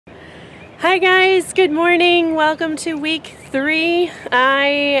Hi guys, good morning. Welcome to week 3.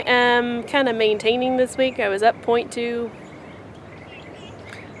 I am kind of maintaining this week. I was up 0.2.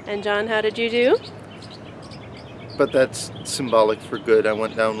 And John, how did you do? But that's symbolic for good. I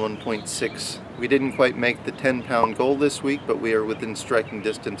went down 1.6. We didn't quite make the 10-pound goal this week, but we are within striking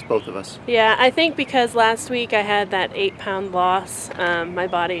distance, both of us. Yeah, I think because last week I had that 8-pound loss, my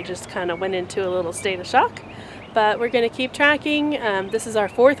body just kind of went into a little state of shock. But we're going to keep tracking. This is our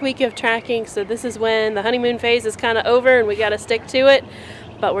 4th week of tracking, so this is when the honeymoon phase is kind of over and we got to stick to it.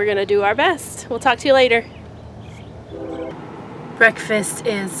 But we're going to do our best. We'll talk to you later. Breakfast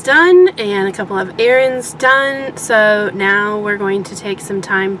is done and a couple of errands done, so now we're going to take some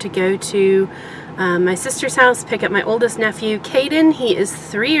time to go to my sister's house, pick up my oldest nephew, Caden. He is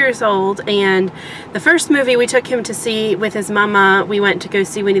 3 years old, and the first movie we took him to see with his mama, we went to go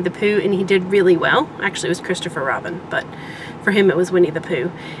see Winnie the Pooh, and he did really well. Actually, it was Christopher Robin, but for him it was Winnie the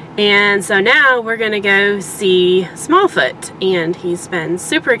Pooh. And so now we're going to go see Smallfoot, and he's been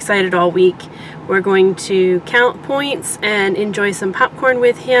super excited all week. We're going to count points and enjoy some popcorn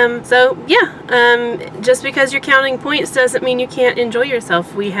with him. So yeah, just because you're counting points doesn't mean you can't enjoy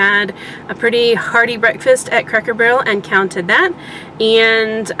yourself. We had a pretty hearty breakfast at Cracker Barrel and counted that.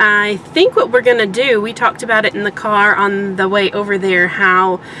 And I think what we're gonna do, we talked about it in the car on the way over there,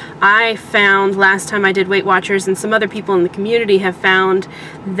 how I found last time I did Weight Watchers, and some other people in the community have found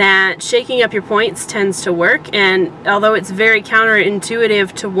that shaking up your points tends to work. And although it's very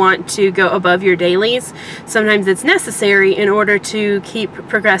counterintuitive to want to go above your dailies, sometimes it's necessary in order to keep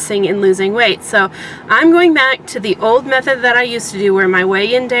progressing and losing weight. So I'm going back to the old method that I used to do, where my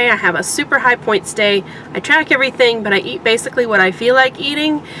weigh-in day, I have a super high points day. I track everything, but I eat basically what I feel like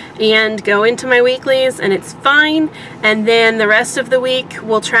eating and go into my weeklies, and it's fine. And then the rest of the week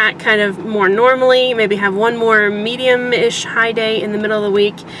we'll track kind of more normally, maybe have one more medium-ish high day in the middle of the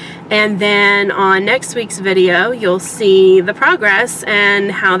week. And then on next week's video, you'll see the progress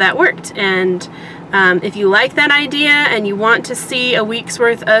and how that worked. And if you like that idea and you want to see a week's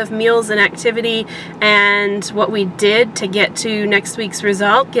worth of meals and activity and what we did to get to next week's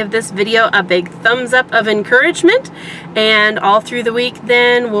result, give this video a big thumbs up of encouragement. And all through the week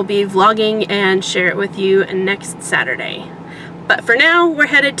then, we'll be vlogging and share it with you next Saturday. But for now, we're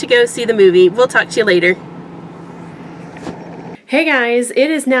headed to go see the movie. We'll talk to you later. Hey guys,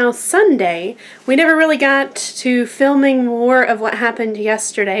 it is now Sunday. We never really got to filming more of what happened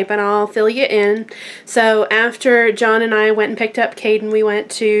yesterday, but I'll fill you in. So after John and I went and picked up Caden, we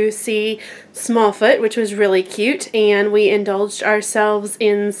went to see Smallfoot, which was really cute, and we indulged ourselves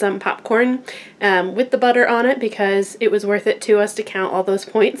in some popcorn with the butter on it because it was worth it to us to count all those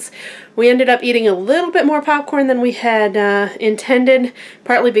points. We ended up eating a little bit more popcorn than we had intended,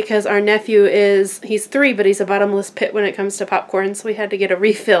 partly because our nephew he's 3, but he's a bottomless pit when it comes to popcorn, so we had to get a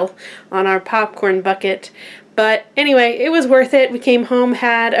refill on our popcorn bucket. But anyway, it was worth it. We came home,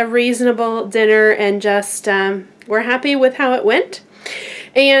 had a reasonable dinner, and just we're happy with how it went.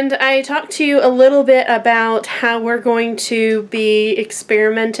 And I talked to you a little bit about how we're going to be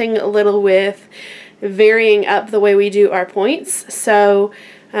experimenting a little with varying up the way we do our points. So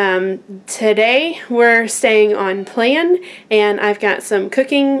today we're staying on plan, and I've got some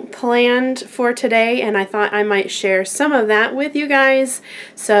cooking planned for today, and I thought I might share some of that with you guys,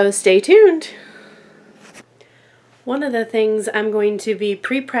 so stay tuned. One of the things I'm going to be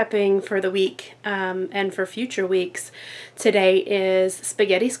pre-prepping for the week and for future weeks today is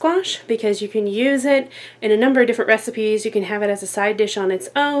spaghetti squash, because you can use it in a number of different recipes. You can have it as a side dish on its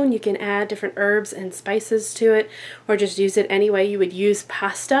own. You can add different herbs and spices to it, or just use it any way you would use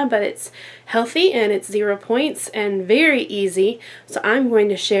pasta, but it's healthy and it's 0 points and very easy. So I'm going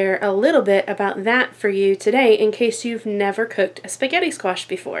to share a little bit about that for you today in case you've never cooked a spaghetti squash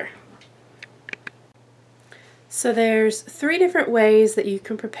before. So there's 3 different ways that you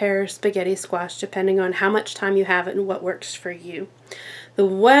can prepare spaghetti squash depending on how much time you have and what works for you. The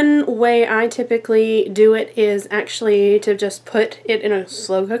one way I typically do it is actually to just put it in a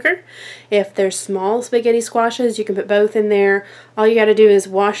slow cooker. If there's small spaghetti squashes, you can put both in there. All you got to do is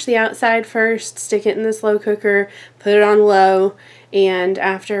wash the outside first, stick it in the slow cooker, put it on low, and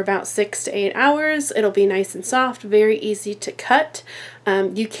after about 6 to 8 hours, it'll be nice and soft, very easy to cut.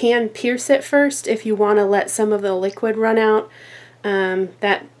 You can pierce it first if you want to let some of the liquid run out.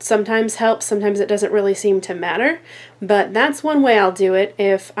 That sometimes helps, sometimes it doesn't really seem to matter, but that's one way I'll do it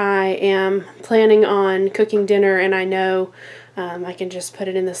if I am planning on cooking dinner and I know I can just put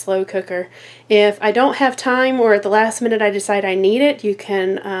it in the slow cooker. If I don't have time or at the last minute I decide I need it, you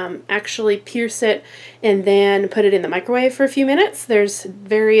can actually pierce it and then put it in the microwave for a few minutes. There's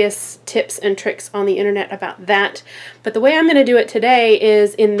various tips and tricks on the internet about that. But the way I'm going to do it today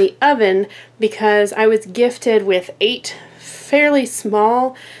is in the oven, because I was gifted with 8 fairly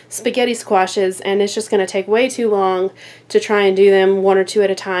small spaghetti squashes, and it's just going to take way too long to try and do them 1 or 2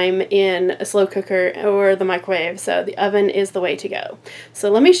 at a time in a slow cooker or the microwave, so the oven is the way to go. So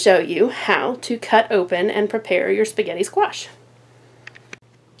let me show you how to cut open and prepare your spaghetti squash.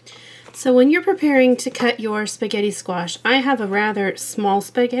 So when you're preparing to cut your spaghetti squash, I have a rather small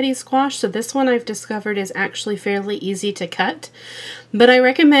spaghetti squash, so this one I've discovered is actually fairly easy to cut. But I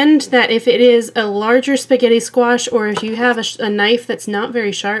recommend that if it is a larger spaghetti squash, or if you have a knife that's not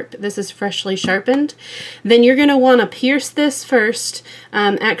very sharp, this is freshly sharpened, then you're going to want to pierce this first.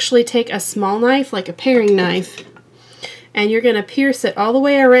 Actually take a small knife, like a paring knife, and you're going to pierce it all the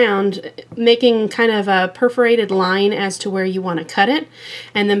way around, making kind of a perforated line as to where you want to cut it,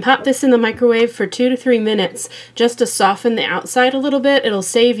 and then pop this in the microwave for 2 to 3 minutes just to soften the outside a little bit. It'll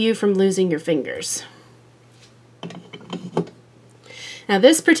save you from losing your fingers. Now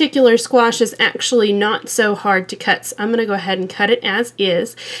this particular squash is actually not so hard to cut, so I'm going to go ahead and cut it as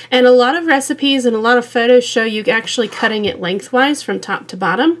is. And a lot of recipes and a lot of photos show you actually cutting it lengthwise from top to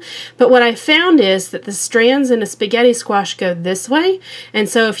bottom. But what I found is that the strands in a spaghetti squash go this way, and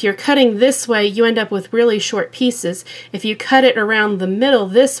so if you're cutting this way, you end up with really short pieces. If you cut it around the middle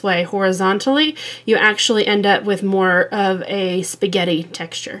this way, horizontally, you actually end up with more of a spaghetti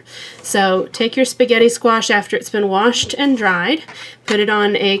texture. So take your spaghetti squash after it's been washed and dried, put it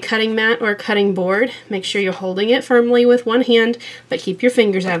on a cutting mat or cutting board. Make sure you're holding it firmly with one hand, but keep your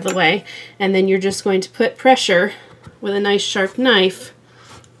fingers out of the way. And then you're just going to put pressure with a nice sharp knife.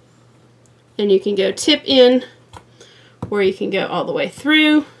 And you can go tip in, or you can go all the way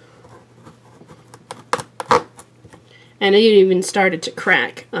through. And it even started to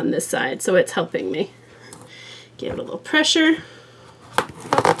crack on this side, so it's helping me. Give it a little pressure.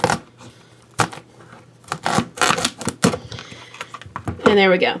 And there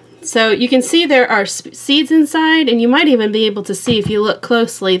we go. So you can see there are seeds inside, and you might even be able to see if you look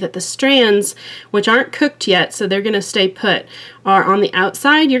closely that the strands, which aren't cooked yet, so they're going to stay put, are on the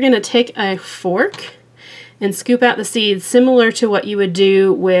outside. You're going to take a fork and scoop out the seeds, similar to what you would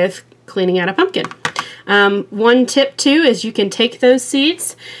do with cleaning out a pumpkin. One tip too is you can take those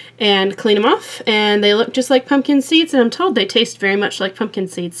seeds and clean them off, and they look just like pumpkin seeds, and I'm told they taste very much like pumpkin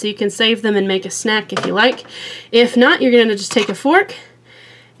seeds, so you can save them and make a snack if you like. If not, you're going to just take a fork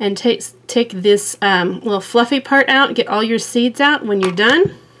and take this little fluffy part out, get all your seeds out. When you're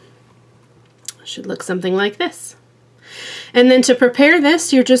done, it should look something like this. And then to prepare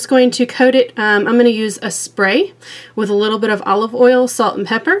this, you're just going to coat it. I'm going to use a spray with a little bit of olive oil, salt, and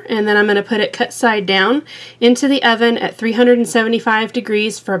pepper, and then I'm going to put it cut side down into the oven at 375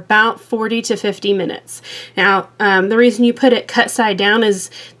 degrees for about 40 to 50 minutes. Now, the reason you put it cut side down is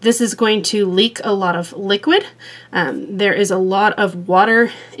this is going to leak a lot of liquid. There is a lot of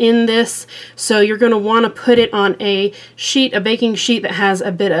water in this, so you're going to want to put it on a sheet, a baking sheet that has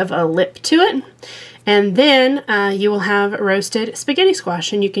a bit of a lip to it. And then you will have roasted spaghetti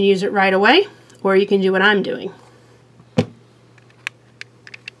squash, and you can use it right away, or you can do what I'm doing.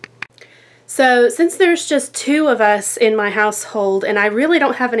 So since there's just 2 of us in my household, and I really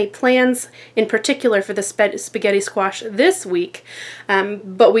don't have any plans in particular for the spaghetti squash this week,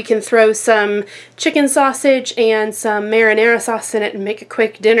 but we can throw some chicken sausage and some marinara sauce in it and make a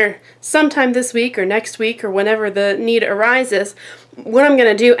quick dinner sometime this week or next week or whenever the need arises. What I'm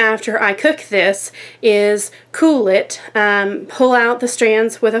going to do after I cook this is cool it, pull out the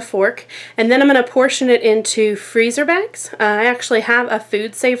strands with a fork, and then I'm going to portion it into freezer bags. I actually have a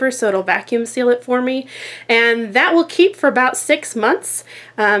food saver, so it'll vacuum seal it for me, and that will keep for about 6 months,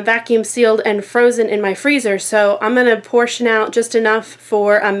 vacuum sealed and frozen in my freezer. So I'm going to portion out just enough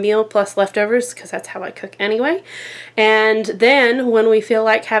for a meal plus leftovers, because that's how I cook anyway. And then when we feel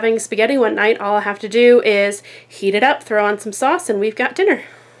like having spaghetti one night, all I have to do is heat it up, throw on some sauce, and we've got dinner.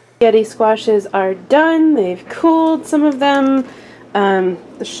 Spaghetti squashes are done. They've cooled, some of them.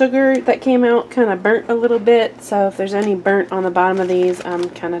 The sugar that came out kind of burnt a little bit, so if there's any burnt on the bottom of these, I'm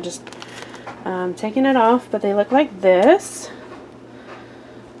kind of just taking it off, but they look like this.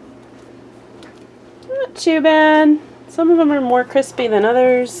 Not too bad. Some of them are more crispy than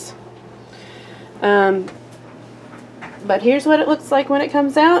others. But here's what it looks like when it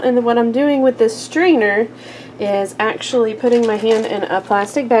comes out, and then what I'm doing with this strainer is actually putting my hand in a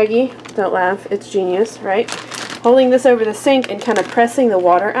plastic baggie. Don't laugh, it's genius, right? Holding this over the sink and kind of pressing the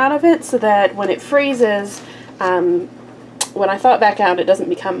water out of it so that when it freezes, when I thaw it back out, it doesn't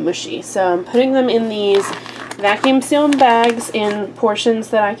become mushy. So I'm putting them in these vacuum sealed bags in portions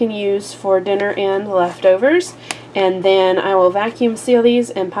that I can use for dinner and leftovers. And then I will vacuum seal these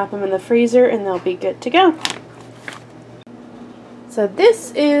and pop them in the freezer, and they'll be good to go. So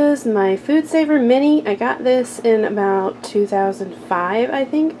this is my Food Saver Mini. I got this in about 2005, I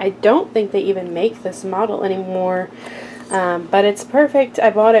think. I don't think they even make this model anymore, but it's perfect. I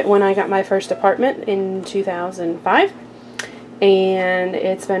bought it when I got my first apartment in 2005, and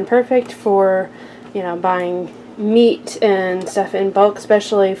it's been perfect for, you know, buying meat and stuff in bulk,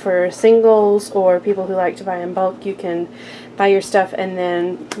 especially for singles or people who like to buy in bulk. You can buy your stuff and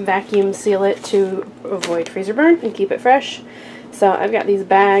then vacuum seal it to avoid freezer burn and keep it fresh. So I've got these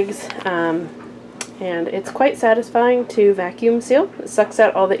bags, and it's quite satisfying to vacuum seal. It sucks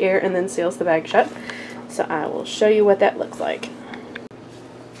out all the air and then seals the bag shut. So I will show you what that looks like.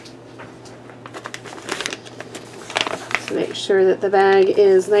 So make sure that the bag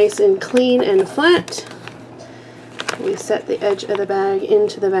is nice and clean and flat. We set the edge of the bag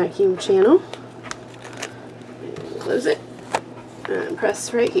into the vacuum channel. Close it. And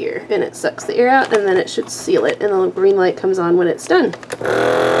press right here, and it sucks the air out, and then it should seal it, and the little green light comes on when it's done.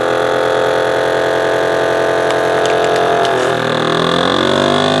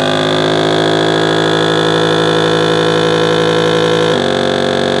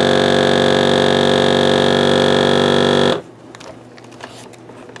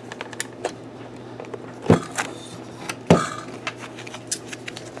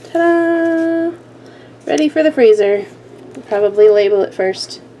 Ta-da! Ready for the freezer. Probably label it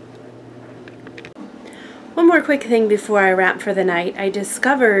first. One more quick thing before I wrap for the night. I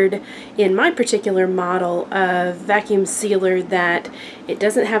discovered in my particular model of vacuum sealer that it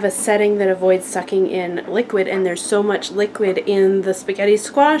doesn't have a setting that avoids sucking in liquid, and there's so much liquid in the spaghetti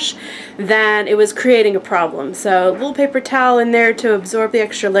squash that it was creating a problem. So a little paper towel in there to absorb the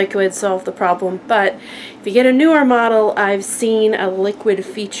extra liquid solved the problem. But if you get a newer model, I've seen a liquid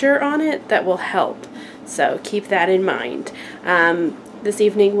feature on it that will help. So keep that in mind. This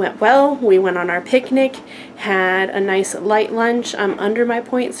evening went well. We went on our picnic, had a nice light lunch. I'm under my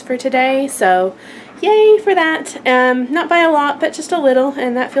points for today, so yay for that. Not by a lot, but just a little,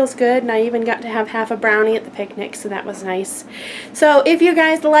 and that feels good. And I even got to have half a brownie at the picnic, so that was nice. So if you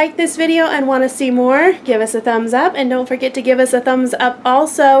guys like this video and want to see more, give us a thumbs up, and don't forget to give us a thumbs up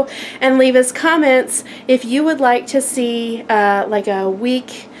also, and leave us comments if you would like to see like a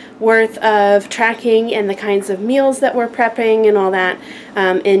week worth of tracking and the kinds of meals that we're prepping and all that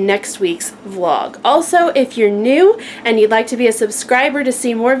in next week's vlog. Also, if you're new and you'd like to be a subscriber to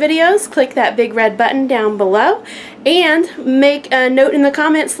see more videos, click that big red button down below and make a note in the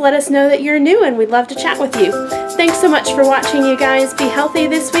comments to let us know that you're new, and we'd love to chat with you. Thanks so much for watching, you guys. Be healthy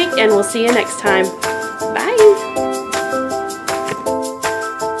this week, and we'll see you next time. Bye!